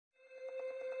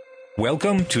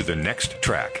Welcome to The Next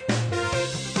Track,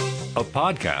 a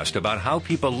podcast about how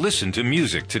people listen to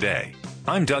music today.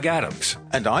 I'm Doug Adams.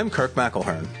 And I'm Kirk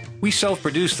McElhearn. We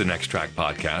self-produce the Next Track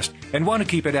podcast and want to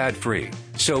keep it ad-free,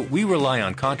 so we rely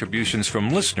on contributions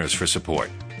from listeners for support.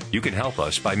 You can help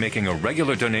us by making a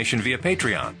regular donation via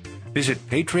Patreon. Visit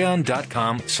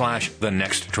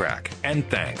patreon.com/thenexttrack. And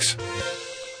thanks.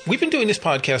 We've been doing this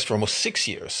podcast for almost 6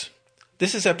 years.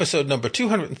 This is episode number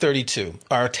 232.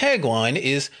 Our tagline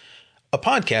is a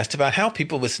podcast about how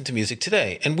people listen to music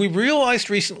today. And we realized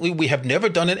recently we have never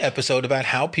done an episode about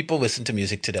how people listen to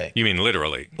music today. You mean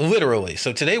literally? Literally.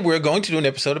 So today we're going to do an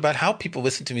episode about how people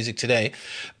listen to music today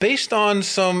based on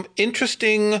some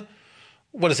interesting,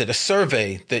 a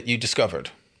survey that you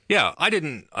discovered. Yeah, I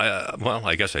didn't,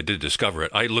 I guess I did discover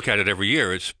it. I look at it every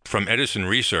year. It's from Edison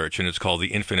Research, and it's called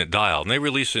the Infinite Dial. And they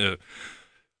release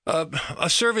a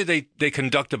survey they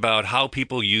conduct about how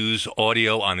people use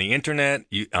audio on the internet,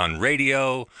 on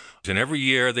radio. And every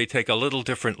year they take a little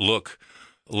different look.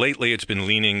 Lately, it's been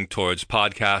leaning towards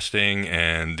podcasting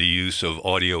and the use of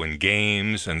audio in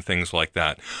games and things like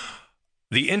that.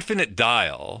 The Infinite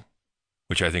Dial,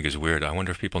 which I think is weird. I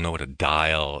wonder if people know what a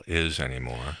dial is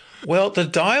anymore. Well, the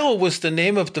Dial was the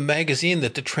name of the magazine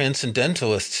that the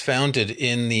Transcendentalists founded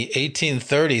in the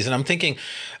 1830s. And I'm thinking,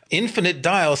 Infinite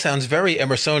Dial sounds very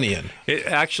Emersonian.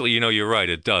 Actually, you're right,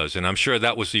 it does. And I'm sure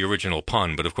that was the original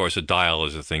pun. But of course, a dial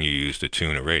is a thing you use to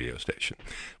tune a radio station,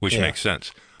 which makes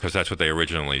sense. Because that's what they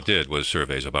originally did, was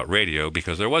surveys about radio,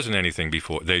 because there wasn't anything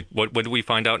before. What did we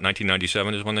find out?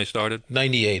 1997 is when they started?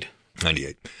 98.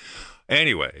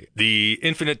 Anyway, the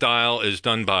Infinite Dial is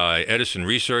done by Edison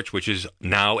Research, which is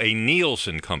now a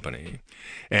Nielsen company.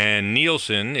 And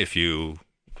Nielsen, if you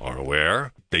are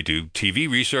aware, they do TV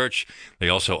research. They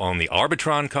also own the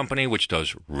Arbitron company, which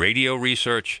does radio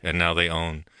research. And now they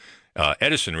own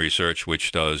Edison Research,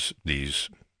 which does these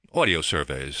audio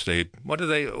surveys.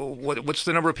 What's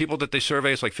the number of people that they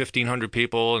survey? It's like 1,500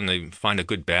 people, and they find a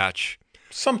good batch.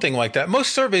 Something like that.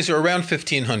 Most surveys are around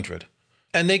 1,500.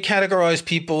 And they categorize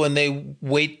people and they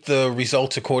weight the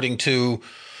results according to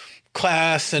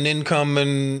class and income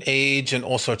and age and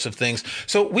all sorts of things.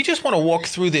 So we just want to walk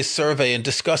through this survey and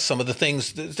discuss some of the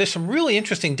things. There's some really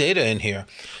interesting data in here.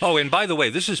 Oh, and by the way,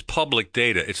 this is public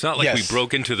data. It's not like we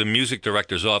broke into the music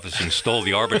director's office and stole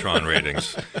the Arbitron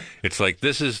ratings. It's like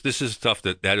this is stuff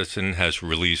that Edison has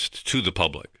released to the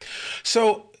public.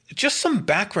 So just some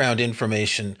background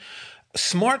information.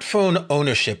 Smartphone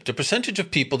ownership, the percentage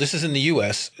of people, this is in the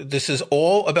U.S., this is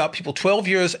all about people 12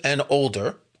 years and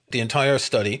older, the entire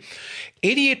study.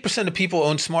 88% of people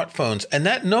own smartphones, and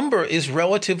that number is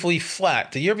relatively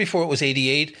flat. The year before it was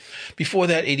 88, before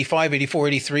that 85, 84,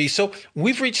 83. So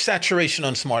we've reached saturation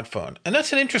on smartphone. And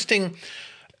that's an interesting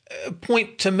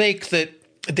point to make, that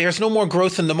there's no more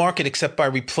growth in the market except by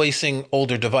replacing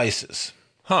older devices.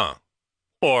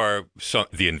 Or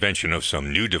the invention of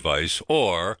some new device,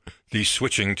 or the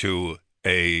switching to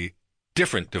a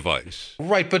different device.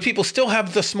 Right, but people still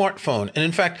have the smartphone. And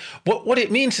in fact, what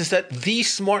it means is that the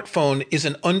smartphone is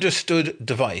an understood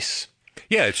device.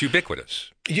 Yeah, it's ubiquitous.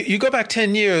 You go back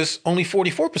 10 years, only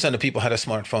 44% of people had a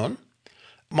smartphone.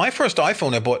 My first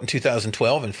iPhone I bought in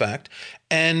 2012, in fact,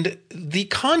 and the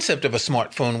concept of a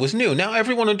smartphone was new. Now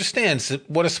everyone understands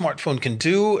what a smartphone can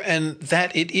do, and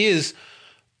that it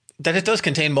does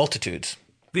contain multitudes.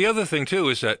 The other thing, too,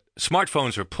 is that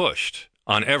smartphones are pushed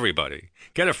on everybody.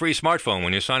 Get a free smartphone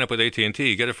when you sign up with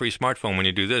AT&T. Get a free smartphone when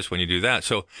you do this, when you do that.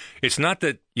 So it's not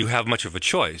that you have much of a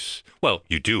choice. Well,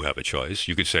 you do have a choice.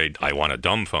 You could say, I want a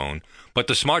dumb phone. But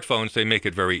the smartphones, they make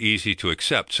it very easy to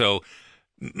accept. So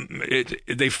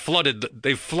they flooded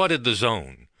the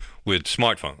zone with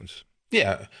smartphones.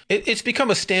 Yeah, it's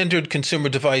become a standard consumer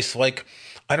device, like,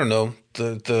 I don't know,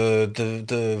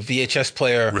 the VHS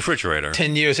player. Refrigerator.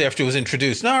 10 years after it was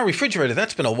introduced. No, refrigerator,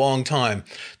 that's been a long time.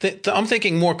 I'm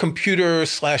thinking more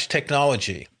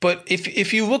computer/technology. But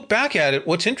if you look back at it,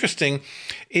 what's interesting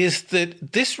is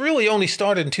that this really only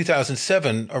started in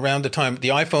 2007, around the time the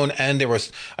iPhone, and there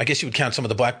was, I guess you would count some of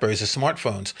the BlackBerries as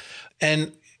smartphones.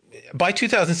 And by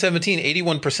 2017,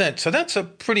 81%. So that's a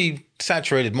pretty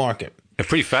saturated market. And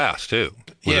pretty fast, too.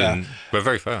 But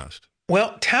very fast.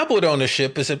 Well, tablet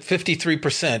ownership is at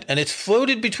 53%, and it's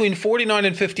floated between 49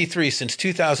 and 53 since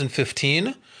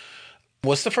 2015.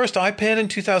 Was the first iPad in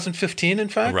 2015, in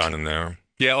fact? Around in there.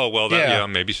 Yeah,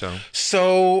 maybe so.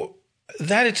 So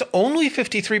that it's only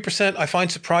 53% I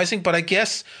find surprising, but I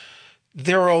guess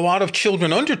there are a lot of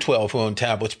children under 12 who own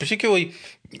tablets. Particularly,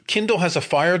 Kindle has a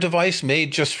Fire device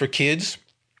made just for kids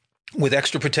with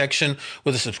extra protection,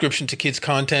 with a subscription to kids'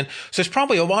 content. So there's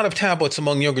probably a lot of tablets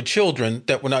among younger children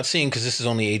that we're not seeing because this is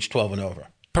only age 12 and over.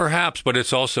 Perhaps, but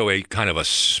it's also a kind of a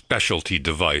specialty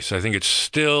device. I think it's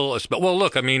still well,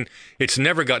 look, I mean, it's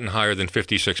never gotten higher than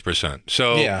 56%.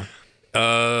 So, Yeah.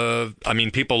 I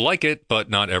mean, people like it, but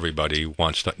not everybody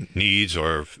needs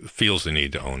or feels the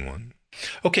need to own one.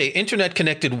 Okay,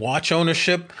 internet-connected watch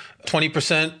ownership,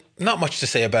 20%. Not much to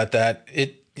say about that.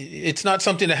 It's not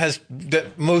something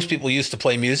that most people use to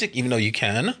play music, even though you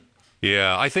can.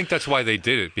 Yeah, I think that's why they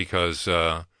did it, because,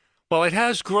 well, it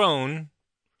has grown.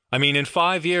 I mean, in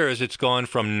 5 years, it's gone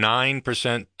from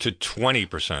 9% to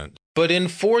 20%. But in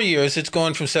 4 years, it's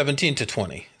gone from 17 to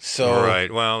 20. So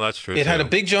right. Well, that's true. It had a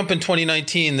big jump in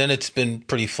 2019, then it's been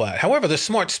pretty flat. However, the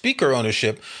smart speaker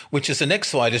ownership, which is the next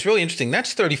slide, is really interesting.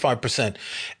 That's 35%.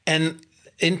 And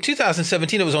in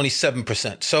 2017, it was only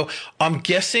 7%. So I'm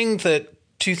guessing that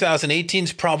 2018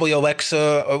 is probably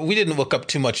Alexa. We didn't look up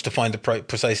too much to find the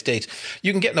precise dates.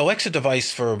 You can get an Alexa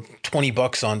device for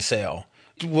 $20 on sale.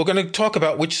 We're going to talk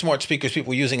about which smart speakers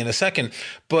people are using in a second,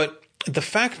 but the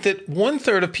fact that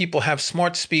 1/3 of people have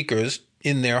smart speakers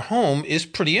in their home is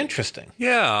pretty interesting.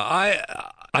 Yeah,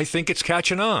 I think it's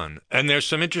catching on. And there's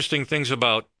some interesting things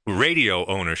about radio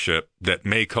ownership that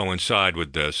may coincide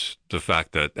with this, the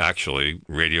fact that actually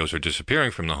radios are disappearing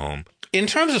from the home. In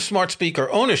terms of smart speaker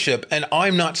ownership, and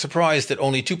I'm not surprised that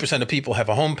only 2% of people have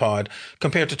a HomePod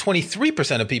compared to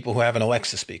 23% of people who have an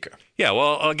Alexa speaker. Yeah,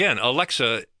 well, again,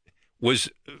 Alexa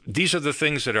these are the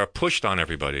things that are pushed on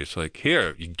everybody. It's like,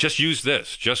 here, you just use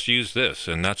this,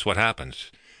 and that's what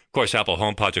happens. Of course, Apple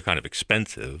HomePods are kind of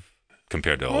expensive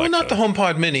compared to Alexa. Well, not the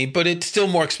HomePod Mini, but it's still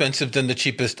more expensive than the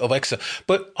cheapest Alexa.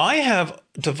 But I have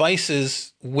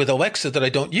devices with Alexa that I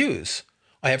don't use.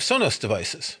 I have Sonos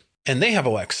devices, and they have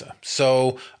Alexa.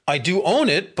 So I do own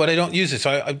it, but I don't use it.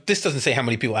 So this doesn't say how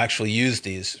many people actually use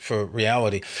these for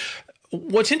reality.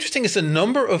 What's interesting is the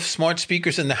number of smart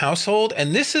speakers in the household,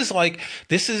 and this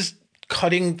is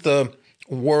cutting the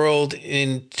world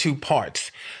in two parts.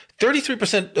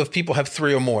 33% of people have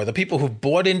 3 or more. The people who've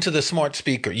bought into the smart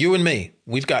speaker, you and me,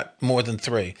 we've got more than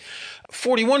 3.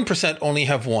 41% only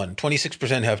have 1.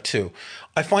 26% have 2.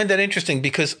 I find that interesting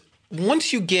because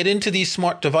once you get into these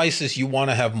smart devices, you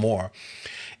want to have more.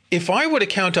 If I were to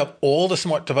count up all the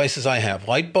smart devices I have,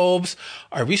 light bulbs,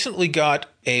 I recently got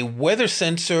a weather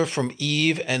sensor from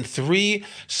Eve and 3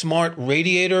 smart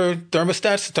radiator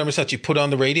thermostats, the thermostats you put on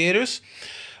the radiators.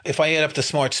 If I add up the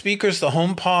smart speakers, the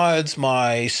HomePods,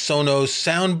 my Sonos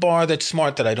soundbar that's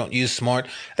smart that I don't use smart,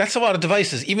 that's a lot of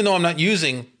devices, even though I'm not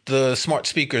using the smart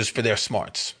speakers for their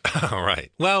smarts. All right.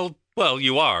 Well,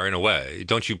 you are in a way.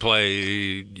 Don't you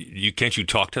play? Can't you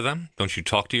talk to them? Don't you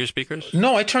talk to your speakers?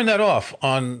 No, I turn that off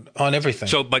on everything.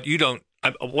 So, but you don't.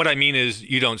 What I mean is,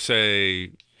 you don't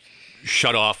say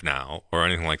 "shut off now" or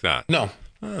anything like that. No.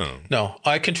 Oh. No,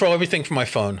 I control everything from my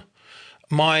phone.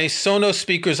 My Sonos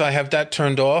speakers, I have that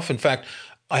turned off. In fact,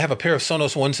 I have a pair of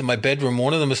Sonos ones in my bedroom.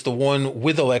 One of them is the one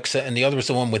with Alexa, and the other is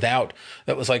the one without.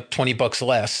 That was like $20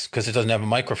 less because it doesn't have a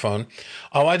microphone.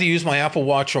 I'll either use my Apple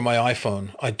Watch or my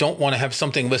iPhone. I don't want to have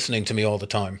something listening to me all the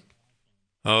time.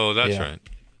 Oh, that's right.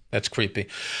 That's creepy.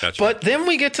 But then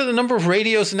we get to the number of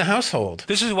radios in the household.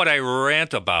 This is what I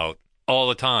rant about all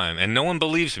the time, and no one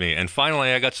believes me. And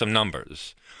finally, I got some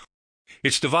numbers.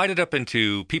 It's divided up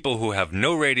into people who have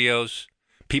no radios,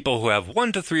 people who have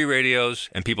 1 to 3 radios,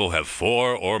 and people who have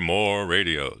 4 or more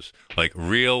radios. Like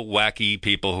real wacky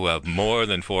people who have more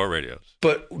than 4 radios.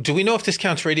 But do we know if this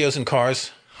counts radios in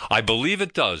cars? I believe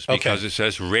it does, because it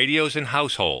says radios in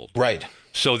household. Right.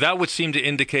 So that would seem to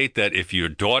indicate that if your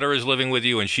daughter is living with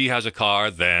you and she has a car,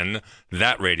 then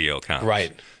that radio counts.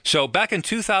 Right. So back in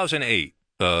 2008,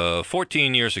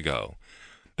 14 years ago,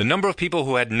 the number of people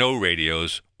who had no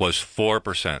radios was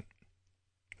 4%.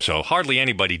 So hardly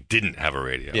anybody didn't have a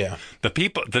radio. Yeah.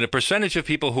 The percentage of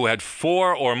people who had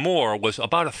 4 or more was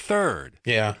about 1/3.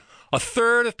 Yeah.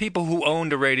 1/3 of people who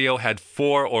owned a radio had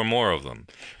 4 or more of them.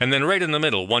 And then right in the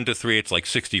middle, 1 to 3, it's like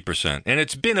 60%. And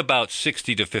it's been about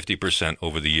 60 to 50%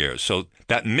 over the years. So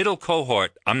that middle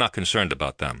cohort, I'm not concerned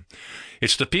about them.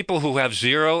 It's the people who have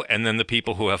 0 and then the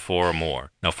people who have 4 or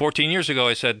more. Now, 14 years ago,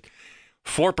 I said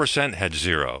 4% had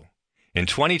 0. In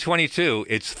 2022,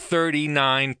 it's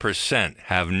 39%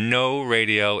 have no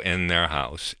radio in their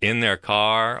house, in their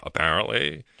car,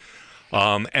 apparently.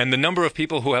 And the number of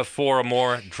people who have 4 or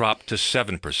more dropped to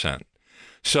 7%.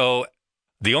 So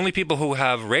the only people who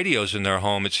have radios in their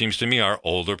home, it seems to me, are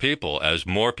older people. As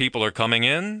more people are coming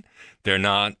in, they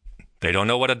don't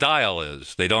know what a dial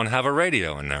is. They don't have a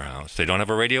radio in their house. They don't have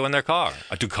a radio in their car.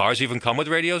 Do cars even come with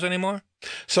radios anymore?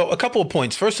 So a couple of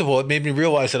points. First of all, it made me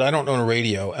realize that I don't own a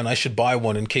radio and I should buy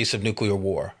one in case of nuclear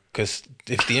war. Because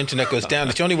if the internet goes down,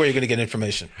 it's the only way you're going to get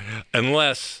information.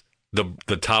 Unless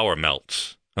the tower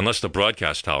melts. unless the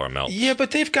broadcast tower melts. Yeah,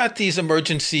 but they've got these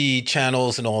emergency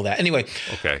channels and all that. Anyway,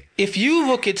 Okay. if you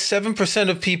look at 7%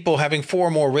 of people having 4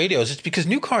 or more radios, it's because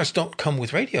new cars don't come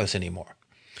with radios anymore.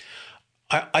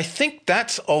 I think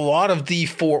that's a lot of the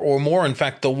 4 or more. In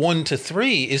fact, the 1 to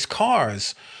 3 is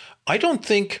cars. I don't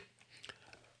think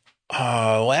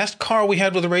last car we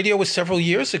had with a radio was several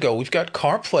years ago. We've got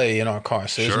CarPlay in our car.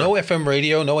 So there's no FM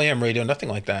radio, no AM radio, nothing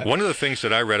like that. One of the things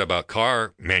that I read about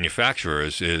car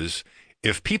manufacturers is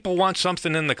if people want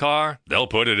something in the car, they'll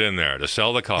put it in there to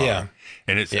sell the car. Yeah.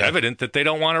 And it's evident that they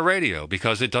don't want a radio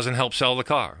because it doesn't help sell the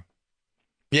car.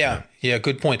 Yeah,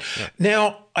 good point. Yeah.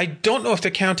 Now, I don't know if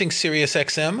they're counting Sirius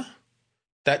XM,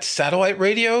 that's satellite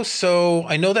radio. So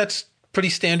I know that's pretty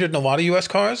standard in a lot of U.S.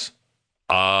 cars.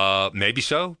 Maybe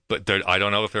so, but I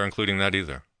don't know if they're including that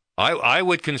either. I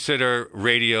would consider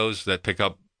radios that pick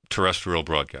up terrestrial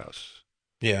broadcasts.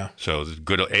 Yeah. So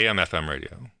good AM, FM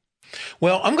radio.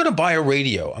 Well, I'm going to buy a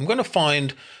radio. I'm going to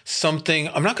find something.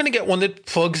 I'm not going to get one that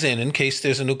plugs in case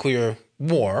there's a nuclear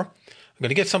war. I'm going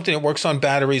to get something that works on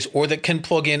batteries or that can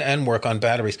plug in and work on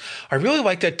batteries. I really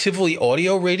like that Tivoli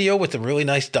audio radio with a really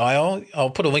nice dial.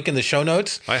 I'll put a link in the show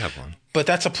notes. I have one. But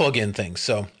that's a plug-in thing,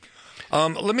 so...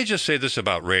 let me just say this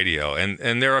about radio,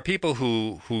 and there are people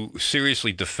who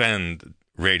seriously defend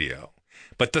radio.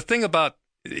 But the thing about,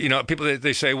 people,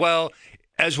 they say, well,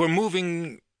 as we're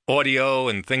moving audio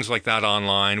and things like that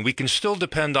online, we can still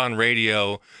depend on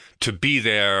radio to be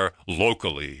there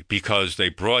locally because they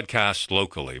broadcast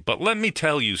locally. But let me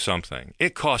tell you something.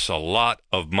 It costs a lot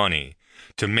of money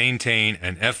to maintain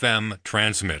an FM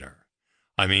transmitter.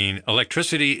 I mean,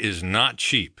 electricity is not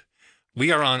cheap.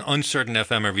 We are on uncertain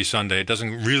FM every Sunday. It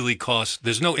doesn't really cost.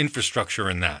 There's no infrastructure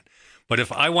in that. But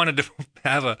if I wanted to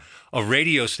have a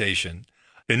radio station,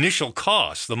 initial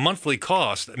cost, the monthly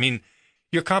cost, I mean,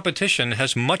 your competition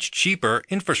has much cheaper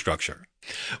infrastructure.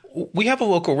 We have a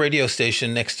local radio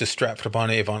station next to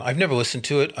Stratford-upon-Avon. I've never listened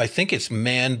to it. I think it's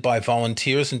manned by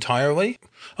volunteers entirely.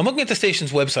 I'm looking at the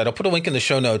station's website. I'll put a link in the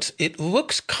show notes. It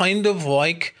looks kind of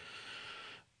like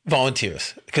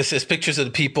volunteers because there's pictures of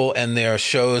the people and their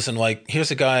shows. And like, here's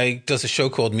a guy does a show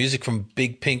called Music from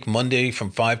Big Pink Monday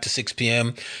from 5 to 6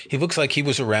 p.m. He looks like he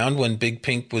was around when Big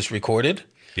Pink was recorded.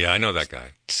 Yeah, I know that guy.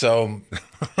 So,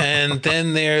 and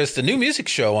then there's the new music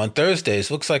show on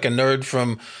Thursdays. Looks like a nerd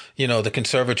from, the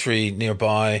conservatory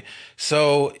nearby.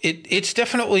 So it's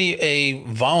definitely a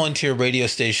volunteer radio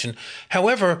station.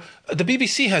 However, the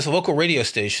BBC has local radio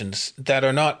stations that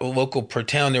are not local per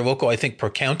town. They're local, I think, per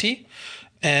county.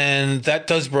 And that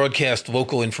does broadcast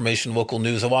local information, local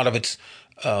news. A lot of it's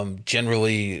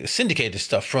generally syndicated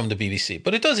stuff from the BBC.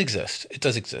 But it does exist. It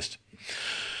does exist.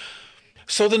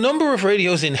 So the number of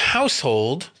radios in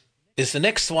household is the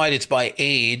next slide. It's by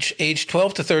age. Age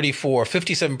 12 to 34,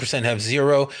 57% have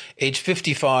 0. Age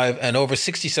 55 and over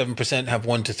 67% have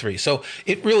 1 to 3. So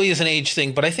it really is an age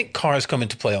thing, but I think cars come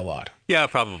into play a lot. Yeah,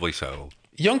 probably so.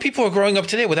 Young people are growing up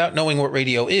today without knowing what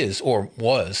radio is or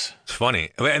was. It's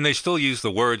funny. And they still use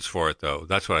the words for it, though.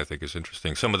 That's what I think is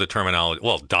interesting. Some of the terminology,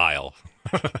 dial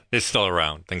is still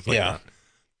around, things like that.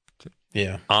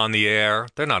 Yeah. On the air.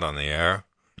 They're not on the air.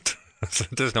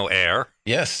 There's no air.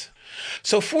 Yes.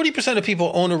 So 40% of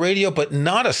people own a radio, but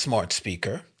not a smart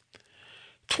speaker.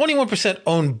 21%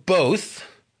 own both.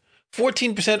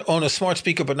 14% own a smart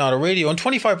speaker, but not a radio. And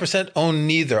 25% own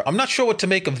neither. I'm not sure what to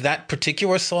make of that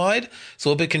particular slide. It's a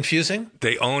little bit confusing.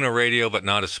 They own a radio, but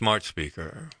not a smart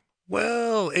speaker.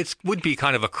 Well, it would be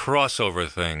kind of a crossover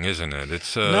thing, isn't it?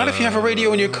 It's not if you have a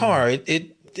radio in your car.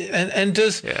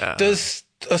 Does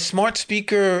a smart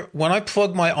speaker, when I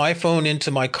plug my iPhone into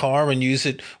my car and use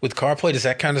it with CarPlay, does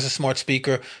that count as a smart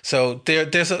speaker? So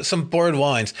there's some blurred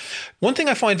lines. One thing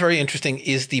I find very interesting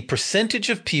is the percentage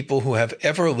of people who have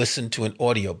ever listened to an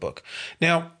audiobook.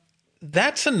 Now,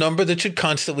 that's a number that should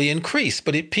constantly increase,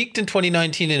 but it peaked in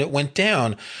 2019 and it went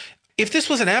down. If this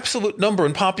was an absolute number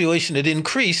in population, it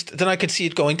increased, then I could see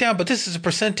it going down. But this is a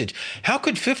percentage. How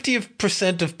could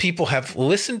 50% of people have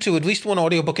listened to at least one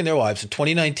audiobook in their lives in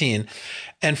 2019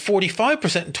 and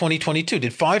 45% in 2022?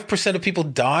 Did 5% of people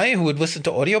die who would listen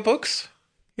to audiobooks?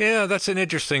 Yeah, that's an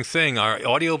interesting thing. Are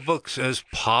audiobooks as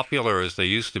popular as they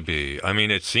used to be? I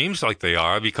mean, it seems like they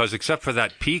are because except for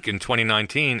that peak in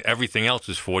 2019, everything else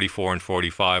is 44 and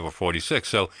 45 or 46.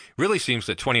 So it really seems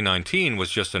that 2019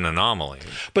 was just an anomaly.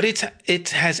 But it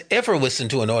has ever listened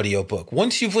to an audiobook.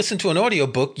 Once you've listened to an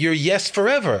audiobook, you're yes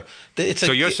forever.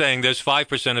 So you're saying there's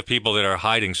 5% of people that are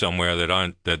hiding somewhere that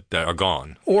are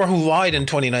gone. Or who lied in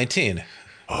 2019.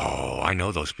 Oh, I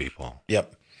know those people.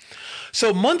 Yep.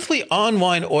 So monthly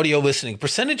online audio listening,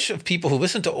 percentage of people who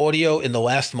listen to audio in the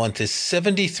last month is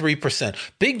 73%.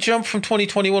 Big jump from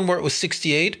 2021 where it was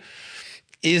 68.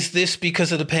 Is this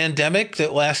because of the pandemic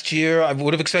that last year I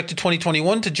would have expected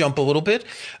 2021 to jump a little bit?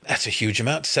 That's a huge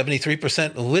amount.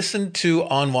 73% listen to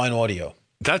online audio.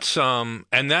 That's and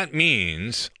that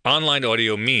means online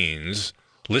audio means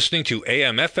listening to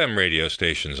AM FM radio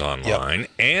stations online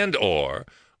and or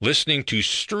listening to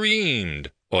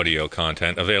streamed audio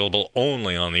content available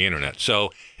only on the internet. So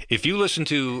if you listen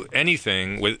to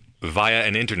anything via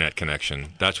an internet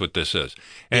connection, that's what this is.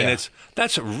 And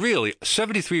that's really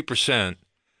 73%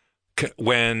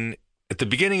 when at the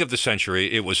beginning of the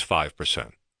century it was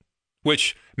 5%.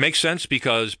 Which makes sense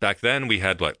because back then we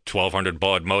had 1,200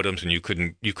 baud modems, and you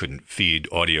couldn't feed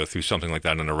audio through something like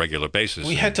that on a regular basis.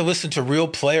 We had to listen to Real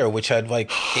Player, which had 8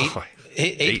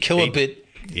 kilobit.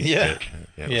 Yeah,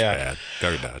 it was bad,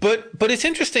 very bad. But it's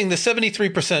interesting. The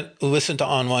 73% listen to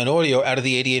online audio out of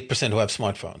the 88% who have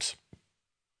smartphones.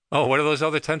 Oh, what are those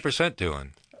other 10%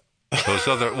 doing? Those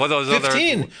other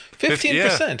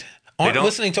 15% aren't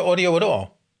listening to audio at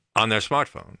all on their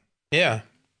smartphone. Yeah.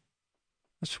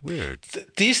 That's weird.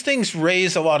 These things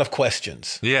raise a lot of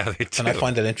questions. Yeah, they do. And I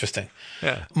find that interesting.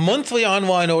 Yeah. Monthly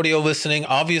online audio listening.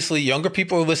 Obviously, younger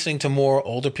people are listening to more.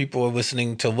 Older people are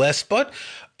listening to less. But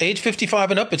age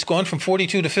 55 and up, it's gone from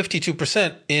 42 to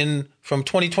 52% from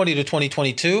 2020 to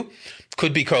 2022.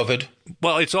 Could be COVID.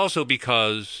 Well, it's also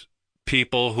because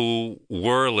people who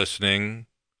were listening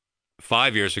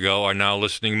 5 years ago are now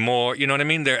listening more. You know what I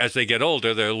mean? As they get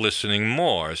older, they're listening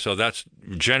more. So that's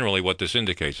generally what this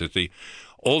indicates, that the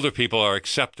older people are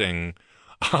accepting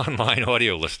online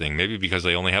audio listening, maybe because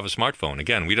they only have a smartphone.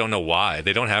 Again, we don't know why.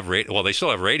 They don't have well, they still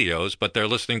have radios, but they're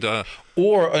listening to...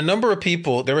 Or a number of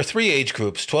people, there are 3 age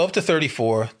groups, 12 to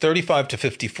 34, 35 to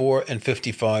 54, and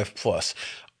 55 plus.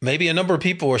 Maybe a number of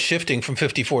people are shifting from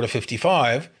 54 to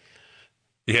 55,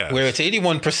 where it's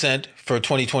 81% for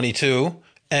 2022,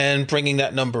 and bringing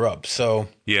that number up. So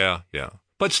Yeah.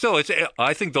 But still,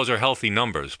 I think those are healthy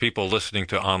numbers. People listening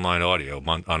to online audio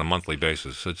on a monthly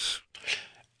basis. It's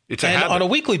a habit. On a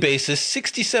weekly basis,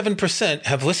 67%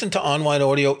 have listened to online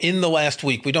audio in the last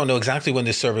week. We don't know exactly when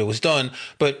this survey was done,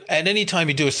 but at any time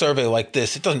you do a survey like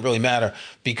this, it doesn't really matter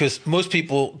because most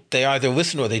people, they either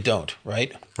listen or they don't,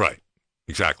 right? Right.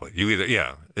 Exactly.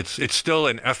 It's still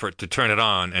an effort to turn it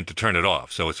on and to turn it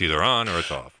off. So it's either on or it's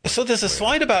off. So there's a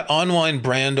slide about online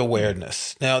brand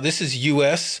awareness. Now, this is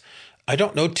U.S. I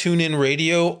don't know TuneIn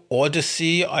Radio,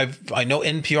 Odyssey. I know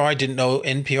NPR. I didn't know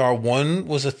NPR One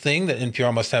was a thing, that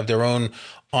NPR must have their own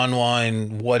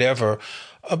online whatever.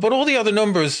 But all the other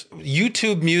numbers,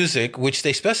 YouTube Music, which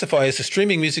they specify as a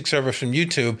streaming music service from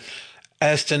YouTube,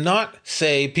 as to not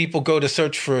say people go to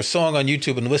search for a song on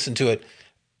YouTube and listen to it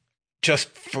just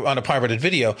on a pirated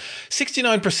video,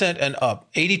 69% and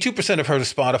up. 82% have heard of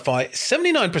Spotify.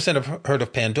 79% have heard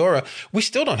of Pandora. We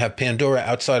still don't have Pandora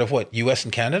outside of US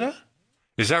and Canada?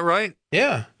 Is that right?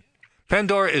 Yeah.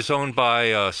 Pandora is owned by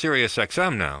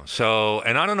SiriusXM now. So,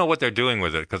 and I don't know what they're doing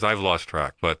with it because I've lost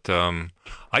track. But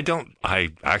I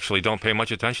actually don't pay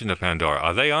much attention to Pandora.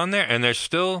 Are they on there? And they're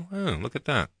still, look at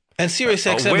that. And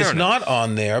SiriusXM is not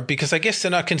on there because I guess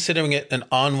they're not considering it an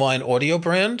online audio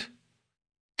brand.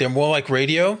 They're more like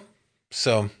radio.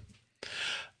 So,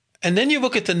 and then you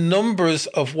look at the numbers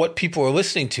of what people are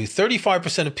listening to.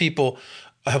 35% of people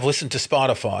have listened to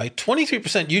Spotify,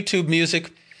 23% YouTube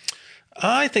Music.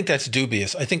 I think that's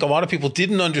dubious. I think a lot of people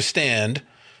didn't understand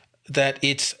that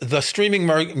it's the streaming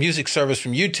music service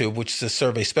from YouTube, which the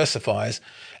survey specifies,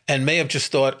 and may have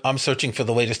just thought, I'm searching for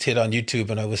the latest hit on YouTube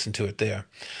and I listen to it there.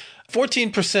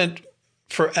 14%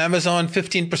 for Amazon,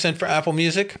 15% for Apple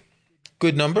Music.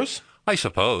 Good numbers. I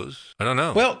suppose. I don't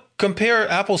know. Well, compare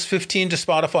Apple's 15 to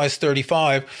Spotify's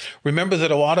 35. Remember that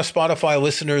a lot of Spotify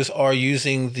listeners are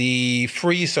using the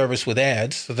free service with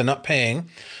ads, so they're not paying.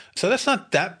 So that's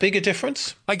not that big a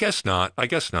difference? I guess not.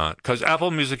 Because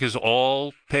Apple Music is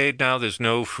all paid now. There's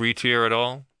no free tier at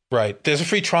all. Right. There's a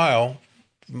free trial.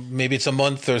 Maybe it's a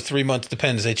month or 3 months,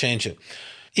 depends. They change it.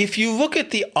 If you look at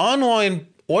the online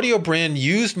audio brand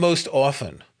used most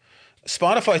often,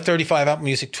 Spotify 35, Apple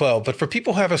Music 12. But for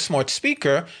people who have a smart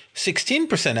speaker,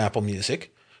 16% Apple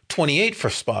Music, 28% for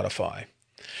Spotify.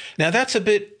 Now that's a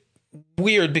bit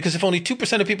weird because if only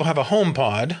 2% of people have a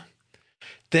HomePod,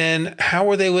 then how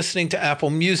are they listening to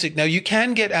Apple Music? Now you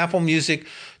can get Apple Music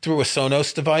through a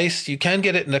Sonos device. You can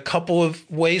get it in a couple of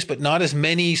ways, but not as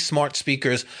many smart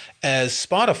speakers as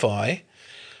Spotify.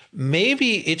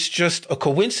 Maybe it's just a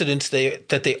coincidence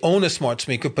that they own a smart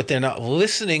speaker, but they're not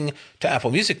listening to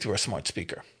Apple Music through a smart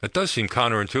speaker. That does seem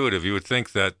counterintuitive. You would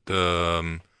think that,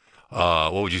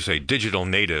 what would you say, digital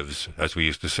natives, as we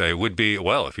used to say, would be,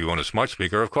 well, if you own a smart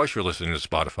speaker, of course you're listening to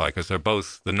Spotify because they're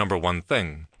both the number one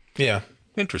thing. Yeah.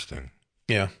 Interesting.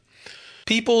 Yeah.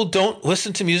 People don't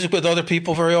listen to music with other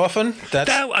people very often. That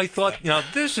I thought,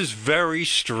 this is very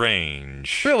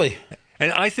strange. Really?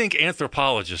 And I think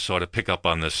anthropologists ought to pick up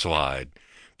on this slide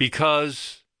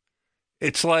because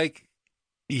it's like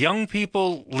young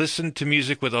people listen to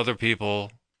music with other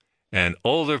people and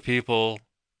older people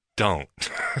don't.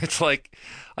 It's like,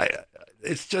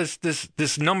 it's just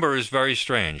this number is very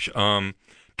strange. 12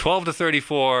 to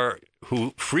 34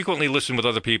 who frequently listen with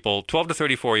other people, 12 to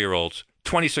 34-year-olds,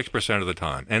 26% of the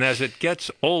time. And as it gets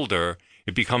older,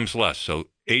 it becomes less. So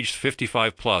aged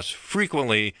 55 plus,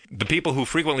 the people who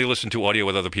frequently listen to audio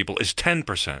with other people is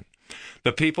 10%.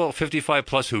 The people 55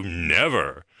 plus who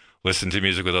never listen to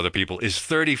music with other people is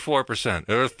 34%.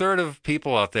 There are a third of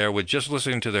people out there with just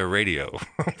listening to their radio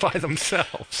by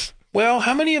themselves. Well,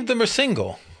 how many of them are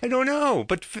single? I don't know,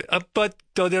 but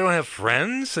they don't have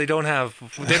friends. They don't have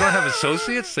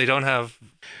associates. They don't have.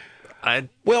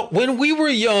 Well, when we were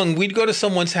young, we'd go to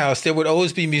someone's house. There would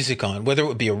always be music on, whether it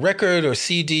would be a record or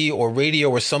CD or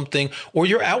radio or something, or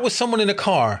you're out with someone in a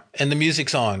car and the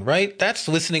music's on, right? That's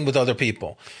listening with other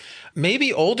people.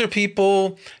 Maybe older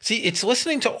people, see, it's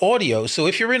listening to audio. So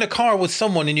if you're in a car with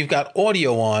someone and you've got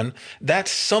audio on,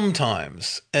 that's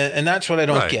sometimes. And that's what I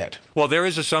don't get. Well, there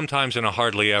is a sometimes and a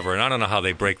hardly ever. And I don't know how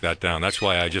they break that down. That's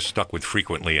why I just stuck with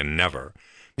frequently and never.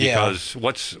 Because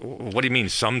what do you mean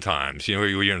sometimes?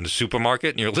 You're in the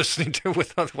supermarket and you're listening to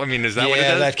with other, is that what it is?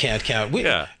 Yeah, that can't count.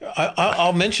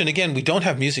 I'll mention again, we don't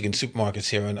have music in supermarkets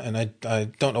here, and I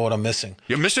don't know what I'm missing.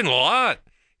 You're missing a lot.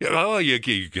 Oh, you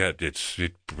get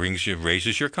it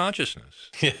raises your consciousness.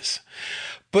 Yes.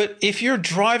 But if you're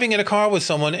driving in a car with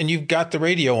someone and you've got the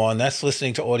radio on, that's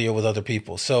listening to audio with other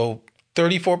people. So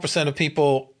 34% of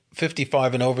people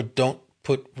 55 and over don't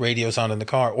put radios on in the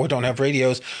car or don't have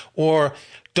radios or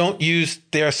don't use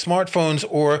their smartphones,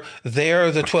 or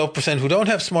they're the 12% who don't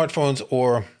have smartphones,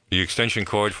 or the extension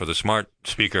cord for the smart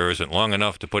speaker isn't long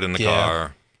enough to put in the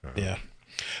car. Yeah.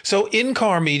 So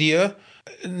in-car media,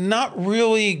 not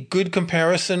really good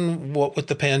comparison with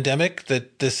the pandemic,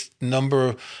 that this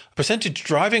percentage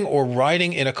driving or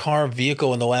riding in a car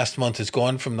vehicle in the last month has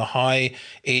gone from the high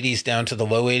 80s down to the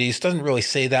low 80s. Doesn't really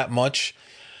say that much.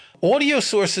 Audio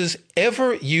sources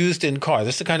ever used in car.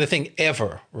 This is the kind of thing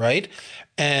ever, right?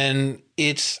 And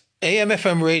it's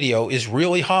AM/FM radio is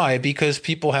really high because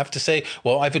people have to say,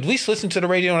 well, I've at least listened to the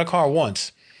radio in a car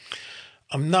once.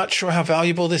 I'm not sure how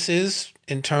valuable this is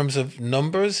in terms of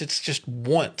numbers. It's just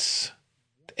once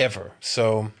ever.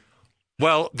 So,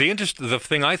 well, the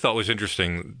thing I thought was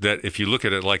interesting, that if you look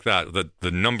at it like that,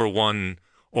 the number one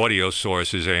audio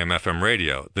source is AM/FM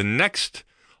radio. The next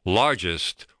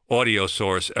largest audio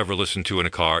source ever listened to in a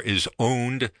car is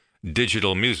owned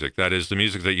digital music. That is the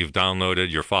music that you've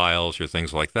downloaded, your files, your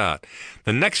things like that.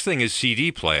 The next thing is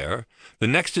CD player. The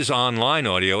next is online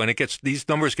audio, and these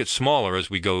numbers get smaller as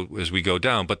we go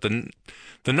down. But the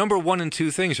number one and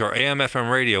two things are AM/FM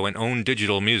radio and owned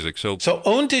digital music. So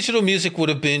owned digital music would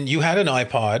have been, you had an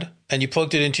iPod and you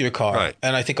plugged it into your car, right.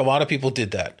 And I think a lot of people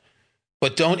did that,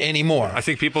 but don't anymore. I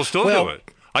think people still do it.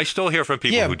 I still hear from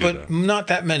people who do that. Yeah, but not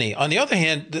that many. On the other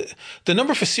hand, the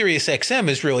number for Sirius XM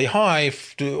is really high,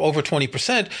 over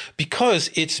 20%, because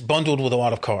it's bundled with a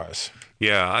lot of cars.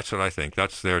 Yeah, that's what I think.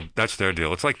 That's their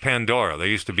deal. It's like Pandora. They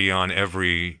used to be on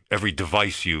every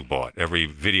device you bought, every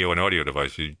video and audio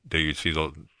device. You'd see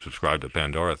the subscribe to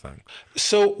Pandora thing.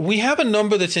 So we have a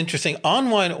number that's interesting.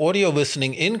 Online audio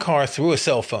listening in car through a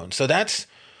cell phone. So that's,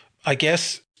 I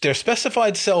guess, they're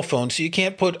specified cell phones, so you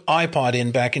can't put iPod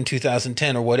in back in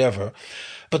 2010 or whatever.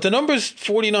 But the number's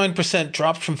 49%,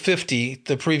 dropped from 50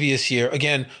 the previous year.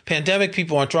 Again, pandemic,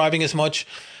 people aren't driving as much.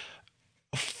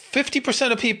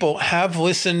 50% of people have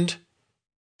listened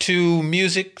to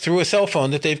music through a cell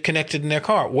phone that they've connected in their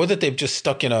car, or that they've just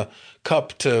stuck in a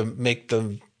cup to make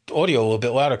the audio a little bit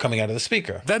louder coming out of the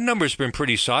speaker. That number's been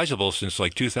pretty sizable since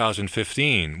like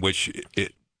 2015, which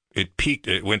it peaked,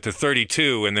 it went to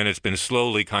 32, and then it's been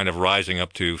slowly kind of rising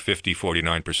up to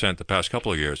 49% the past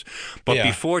couple of years. But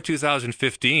before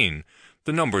 2015,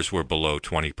 the numbers were below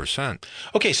 20%.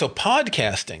 Okay, so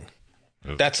podcasting,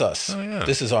 that's us. Oh, yeah.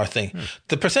 This is our thing. Yeah.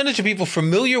 The percentage of people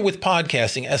familiar with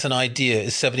podcasting as an idea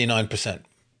is 79%.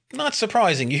 Not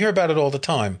surprising. You hear about it all the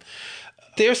time.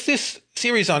 There's this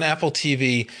series on Apple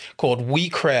TV called We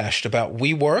Crashed, about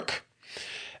WeWork.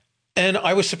 And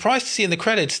I was surprised to see in the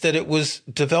credits that it was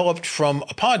developed from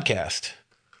a podcast.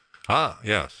 Ah,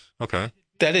 yes. Okay.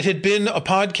 that it had been a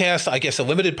podcast, I guess a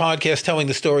limited podcast telling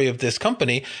the story of this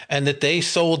company, and that they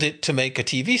sold it to make a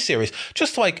TV series.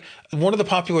 Just like one of the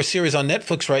popular series on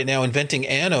Netflix right now, Inventing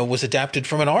Anna, was adapted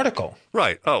from an article.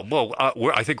 Right. Oh, well,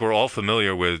 I think we're all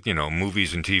familiar with,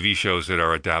 movies and TV shows that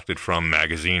are adapted from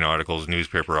magazine articles,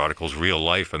 newspaper articles, real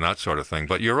life, and that sort of thing.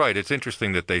 But you're right. It's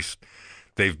interesting that they've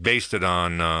based it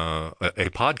on a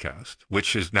podcast,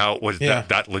 which is now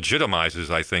that legitimizes,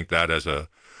 I think, that as a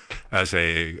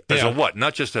what?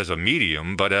 Not just as a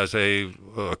medium, but as a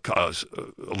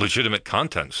legitimate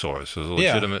content source. As a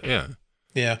legitimate,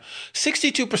 Yeah.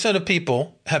 62% of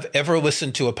people have ever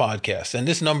listened to a podcast, and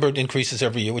this number increases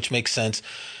every year, which makes sense.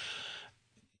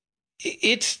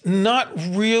 It's not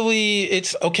really,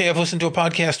 it's okay, I've listened to a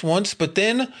podcast once, but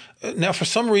then now for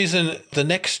some reason, the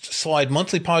next slide,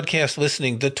 monthly podcast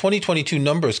listening, the 2022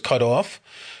 numbers cut off.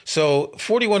 So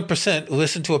 41%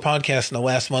 listened to a podcast in the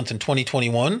last month in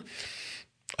 2021.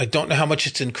 I don't know how much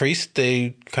it's increased.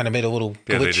 They kind of made a little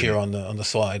glitch here on the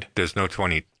slide. There's no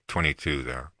 2022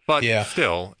 there. But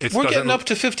still, we're getting up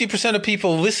to 50% of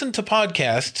people listen to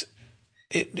podcasts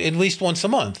at least once a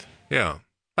month. Yeah.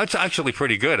 That's actually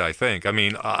pretty good, I think. I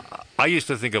mean, I used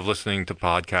to think of listening to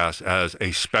podcasts as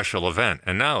a special event,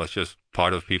 and now it's just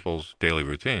part of people's daily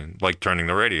routine, like turning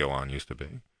the radio on used to be.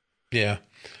 Yeah.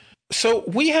 So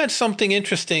we had something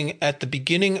interesting at the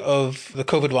beginning of the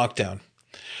COVID lockdown.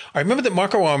 I remember that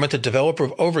Marco Arment, the developer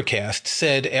of Overcast,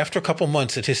 said after a couple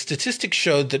months that his statistics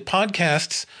showed that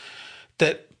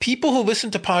that people who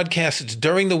listen to podcasts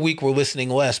during the week were listening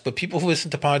less, but people who listen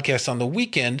to podcasts on the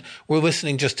weekend were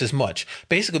listening just as much,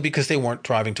 basically because they weren't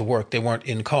driving to work. They weren't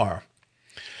in car.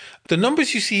 The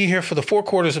numbers you see here for the 4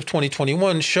 quarters of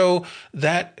 2021 show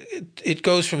that it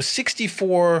goes from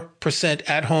 64%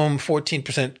 at home,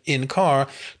 14% in car,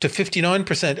 to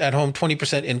 59% at home,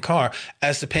 20% in car,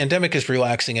 as the pandemic is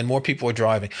relaxing and more people are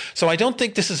driving. So I don't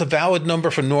think this is a valid number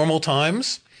for normal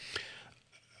times.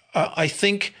 I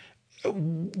think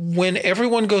when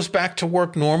everyone goes back to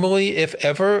work normally, if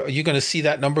ever, you're going to see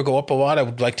that number go up a lot. I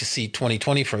would like to see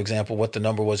 2020, for example, what the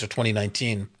number was, or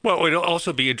 2019. Well, it'll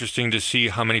also be interesting to see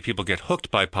how many people get hooked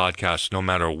by podcasts no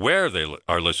matter where they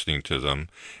are listening to them,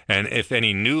 and if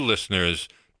any new listeners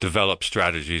develop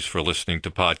strategies for listening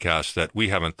to podcasts that we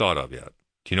haven't thought of yet.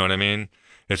 Do you know what I mean?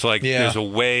 It's like there's a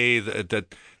way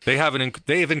that they have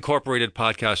incorporated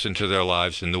podcasts into their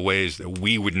lives in the ways that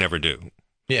we would never do.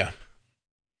 Yeah.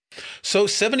 So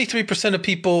 73% of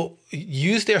people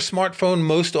use their smartphone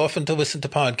most often to listen to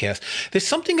podcasts. There's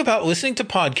something about listening to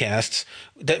podcasts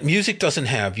that music doesn't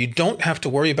have. You don't have to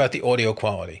worry about the audio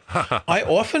quality. I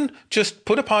often just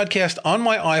put a podcast on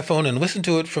my iPhone and listen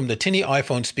to it from the tinny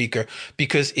iPhone speaker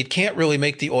because it can't really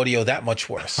make the audio that much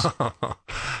worse.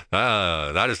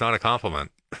 That is not a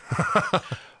compliment.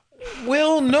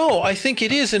 Well, no, I think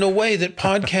it is in a way that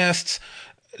podcasts...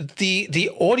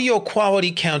 The audio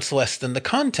quality counts less than the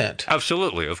content.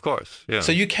 Absolutely, of course. Yeah.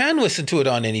 So you can listen to it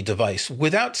on any device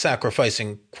without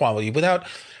sacrificing quality.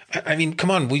 I mean, come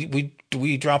on,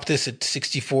 we drop this at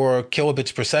 64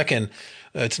 kilobits per second.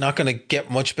 It's not going to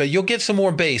get much better. You'll get some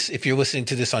more bass if you're listening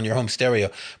to this on your home stereo.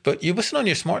 But you listen on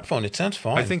your smartphone, it sounds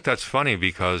fine. I think that's funny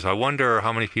because I wonder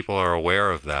how many people are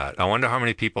aware of that. I wonder how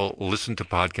many people listen to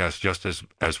podcasts just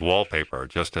as wallpaper,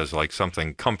 just as like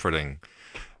something comforting,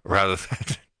 rather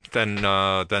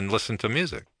than listen to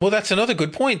music. Well, that's another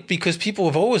good point because people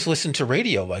have always listened to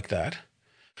radio like that.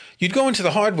 You'd go into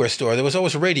the hardware store, there was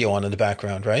always a radio on in the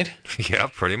background, right? Yeah,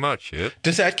 pretty much. Yeah.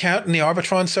 Does that count in the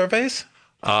Arbitron surveys?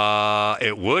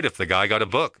 It would if the guy got a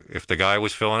book. If the guy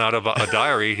was filling out a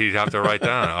diary, he'd have to write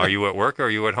down, are you at work or are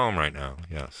you at home right now?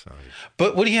 Yes.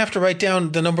 But would he have to write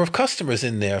down the number of customers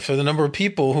in there for the number of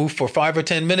people who for 5 or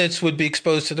 10 minutes would be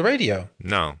exposed to the radio?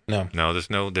 No, there's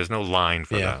no line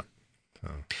for that.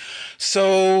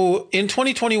 So in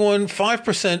 2021,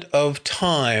 5% of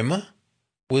time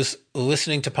was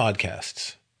listening to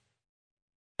podcasts.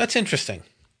 That's interesting.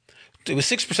 It was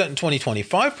 6% in 2020.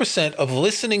 5% of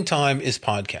listening time is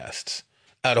podcasts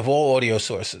out of all audio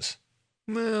sources.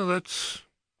 Well, it's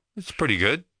pretty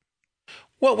good.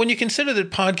 Well, when you consider that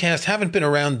podcasts haven't been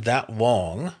around that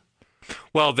long.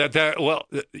 Well,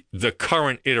 the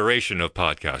current iteration of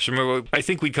podcasts. Remember, I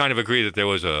think we kind of agree that there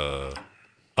was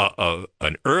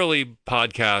an early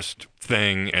podcast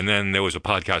thing, and then there was a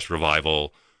podcast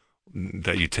revival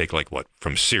that you take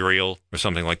from Serial or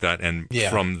something like that, and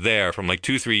from there, from like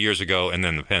 2-3 years ago, and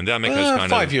then the pandemic has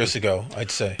kind of 5 years ago, I'd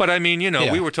say. But I mean,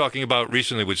 we were talking about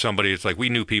recently with somebody. It's like we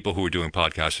knew people who were doing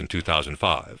podcasts in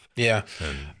 2005. Yeah,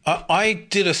 I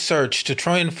did a search to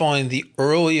try and find the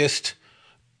earliest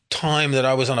time that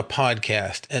I was on a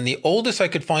podcast, and the oldest I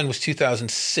could find was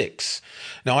 2006.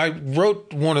 Now, I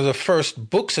wrote one of the first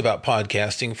books about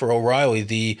podcasting for O'Reilly,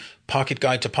 the Pocket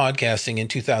Guide to Podcasting, in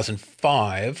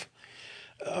 2005.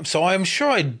 So I'm sure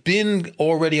I'd been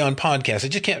already on podcasts. I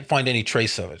just can't find any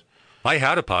trace of it. I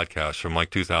had a podcast from like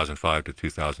 2005 to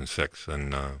 2006.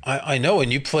 And I know,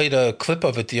 and you played a clip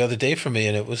of it the other day for me,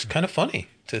 and it was kind of funny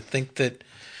to think that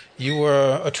you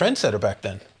were a trendsetter back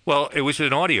then. Well, it was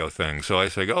an audio thing, so I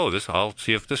said, I'll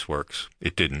see if this works.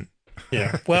 It didn't.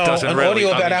 Yeah. Well, an audio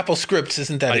about Apple scripts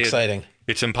isn't that exciting.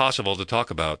 It's impossible to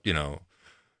talk about,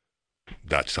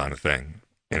 that kind of thing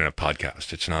in a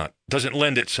podcast. It's not, doesn't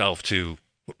lend itself to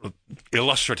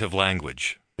illustrative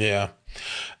language. Yeah.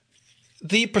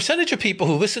 The percentage of people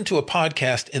who listen to a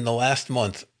podcast in the last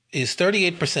month is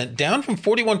 38%, down from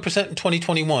 41% in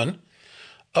 2021,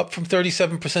 up from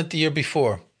 37% the year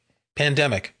before.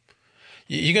 Pandemic.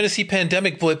 You're going to see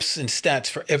pandemic blips in stats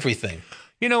for everything.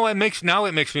 It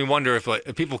makes me wonder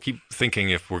if people keep thinking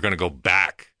if we're going to go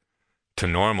back to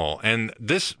normal. And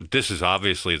this is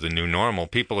obviously the new normal.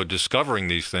 People are discovering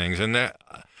these things, and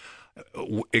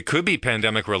it could be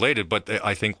pandemic related, but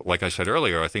I think, like I said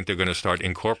earlier, I think they're going to start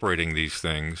incorporating these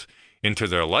things into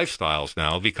their lifestyles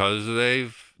now because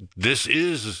this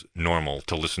is normal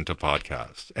to listen to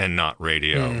podcasts and not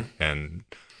radio and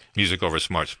music over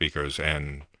smart speakers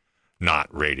and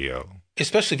not radio.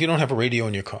 Especially if you don't have a radio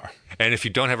in your car. And if you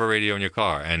don't have a radio in your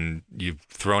car and you've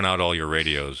thrown out all your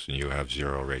radios and you have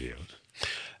 0 radios.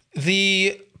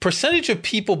 The percentage of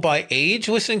people by age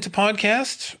listening to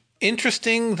podcasts,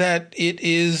 interesting that it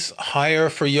is higher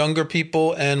for younger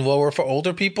people and lower for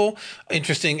older people.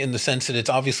 Interesting in the sense that it's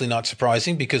obviously not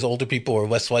surprising because older people are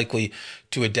less likely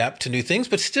to adapt to new things.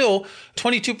 But still,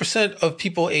 22% of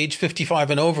people age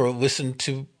 55 and over listen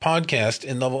to podcasts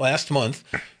in the last month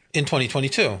in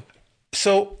 2022.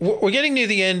 So we're getting near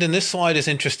the end, and this slide is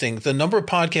interesting. The number of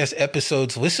podcast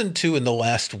episodes listened to in the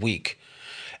last week.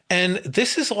 And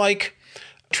this is like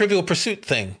Trivial Pursuit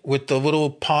thing with the little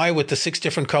pie with the 6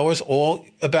 different colors, all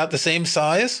about the same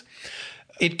size.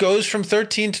 It goes from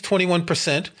 13 to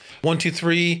 21%, 1, 2,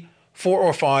 3, 4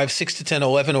 or 5, 6 to 10,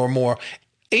 11 or more.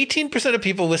 18% of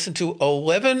people listen to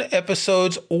 11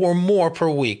 episodes or more per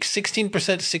week,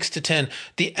 16% 6 to 10.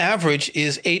 The average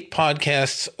is 8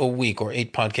 podcasts a week or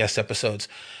 8 podcast episodes.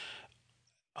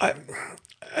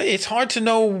 It's hard to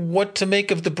know what to make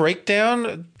of the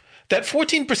breakdown. That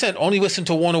 14% only listen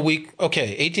to 1 a week.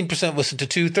 Okay, 18% listen to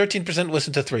 2, 13%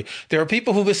 listen to 3. There are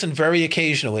people who listen very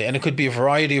occasionally, and it could be a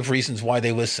variety of reasons why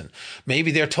they listen.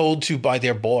 Maybe they're told to by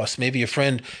their boss. Maybe a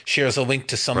friend shares a link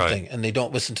to something, and they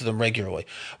don't listen to them regularly.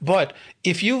 But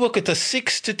if you look at the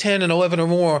 6 to 10 and 11 or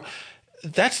more,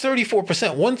 that's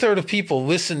 34%. 1/3 of people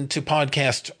listen to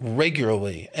podcasts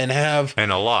regularly and have...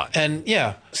 And a lot. And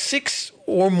 6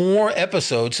 or more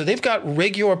episodes. So they've got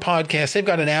regular podcasts. They've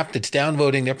got an app that's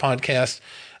downloading their podcasts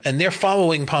and they're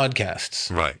following podcasts.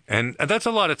 Right. And that's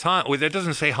a lot of time. Well, that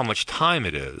doesn't say how much time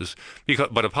it is,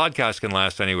 but a podcast can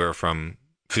last anywhere from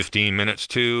 15 minutes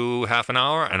to half an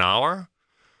hour,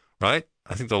 right?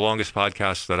 I think the longest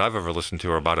podcasts that I've ever listened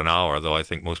to are about an hour, though I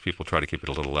think most people try to keep it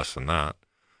a little less than that.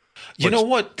 You know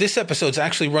what? This episode's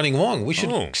actually running long. We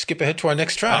should skip ahead to our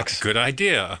next tracks. Good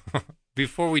idea.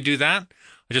 Before we do that,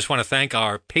 I just want to thank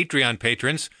our Patreon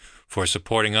patrons for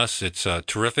supporting us. It's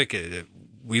terrific.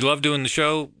 We love doing the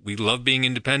show. We love being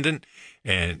independent.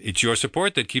 And it's your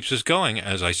support that keeps us going,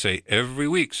 as I say every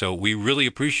week. So we really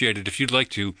appreciate it. If you'd like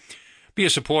to be a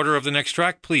supporter of The Next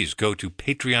Track, please go to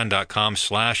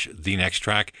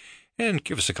patreon.com/thenexttrack and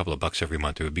give us a couple of bucks every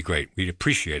month. It would be great. We'd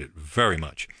appreciate it very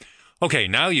much. Okay,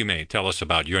 now you may tell us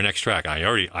about your next track. I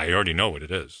already know what it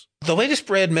is. The latest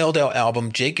Brad Mehldau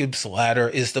album, Jacob's Ladder,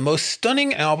 is the most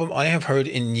stunning album I have heard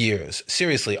in years.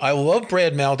 Seriously, I love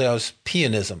Brad Meldau's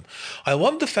pianism. I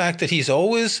love the fact that he's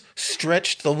always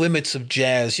stretched the limits of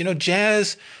jazz. You know,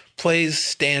 jazz plays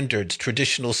standards,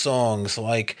 traditional songs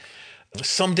like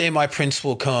Someday My Prince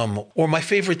Will Come, or My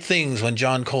Favorite Things when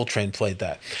John Coltrane played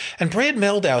that. And Brad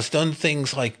Meldau's done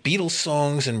things like Beatles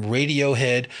songs and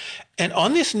Radiohead. And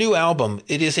on this new album,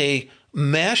 it is a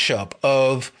mashup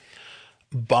of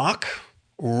Bach,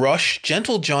 Rush,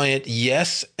 Gentle Giant,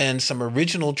 Yes, and some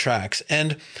original tracks.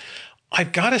 And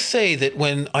I've got to say that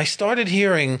when I started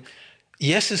hearing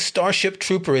Yes's Starship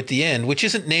Trooper at the end, which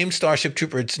isn't named Starship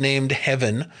Trooper, it's named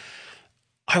Heaven,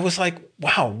 I was like,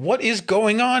 wow, what is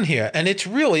going on here? And it's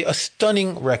really a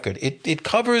stunning record. It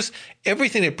covers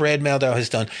everything that Brad Mehldau has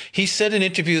done. He said in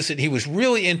interviews that he was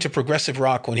really into progressive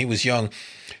rock when he was young.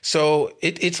 So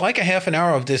it's like a half an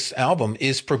hour of this album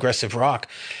is progressive rock.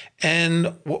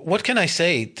 And what can I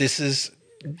say? This is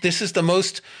the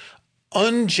most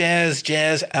unjazz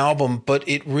jazz album, but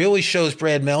it really shows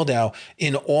Brad Mehldau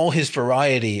in all his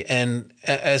variety. And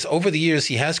as over the years,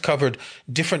 he has covered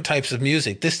different types of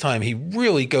music. This time he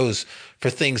really goes for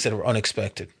things that are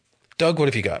unexpected. Doug, what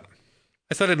have you got?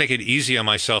 I thought I'd make it easy on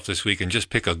myself this week and just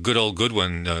pick a good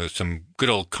one, some good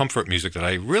old comfort music that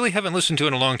I really haven't listened to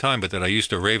in a long time, but that I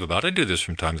used to rave about. I do this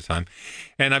from time to time.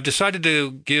 And I've decided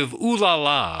to give Ooh La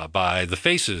La by The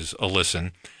Faces a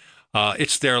listen.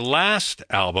 It's their last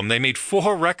album. They made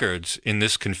 4 records in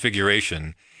this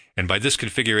configuration. And by this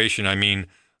configuration, I mean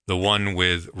the one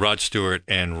with Rod Stewart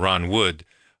and Ron Wood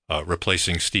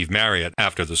replacing Steve Marriott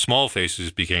after the Small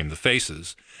Faces became the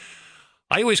Faces.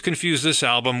 I always confuse this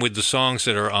album with the songs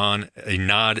that are on A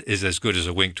Nod Is As Good As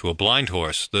a Wink to a Blind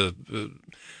Horse. The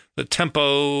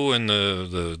tempo and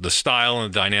the style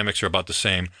and the dynamics are about the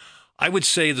same. I would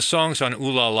say the songs on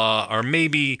Ooh La La are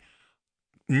maybe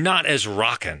not as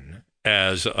rockin'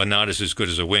 as A Nod Is As Good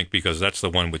As a Wink, because that's the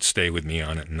one with Stay With Me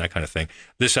on it and that kind of thing.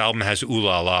 This album has Ooh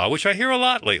La La, which I hear a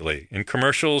lot lately in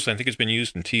commercials. I think it's been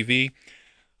used in TV.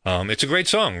 It's a great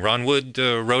song. Ron Wood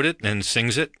wrote it and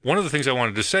sings it. One of the things I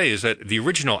wanted to say is that the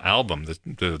original album,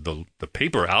 the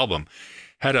paper album,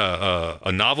 had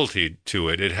a novelty to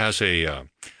it. It has a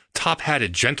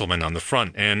top-hatted gentleman on the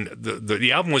front, and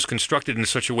the album was constructed in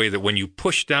such a way that when you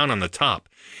push down on the top,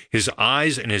 his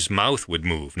eyes and his mouth would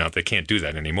move. Now, they can't do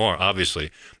that anymore,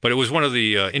 obviously, but it was one of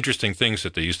the interesting things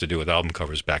that they used to do with album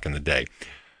covers back in the day.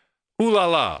 Ooh La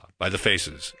La by The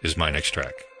Faces is my next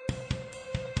track.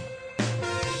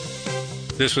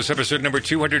 This was episode number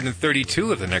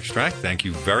 232 of The Next Track. Thank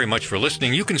you very much for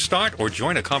listening. You can start or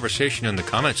join a conversation in the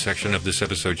comments section of this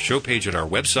episode's show page at our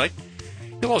website.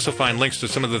 You'll also find links to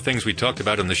some of the things we talked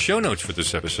about in the show notes for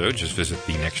this episode. Just visit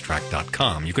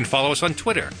thenexttrack.com. You can follow us on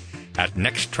Twitter at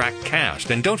NextTrackCast.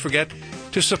 And don't forget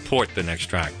to support The Next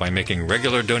Track by making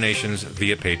regular donations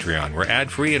via Patreon. We're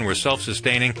ad-free and we're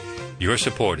self-sustaining. Your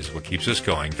support is what keeps us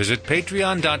going. Visit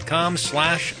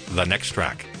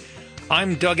patreon.com/thenexttrack.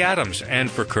 I'm Doug Adams, and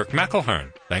for Kirk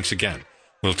McElhearn, thanks again.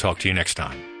 We'll talk to you next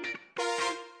time.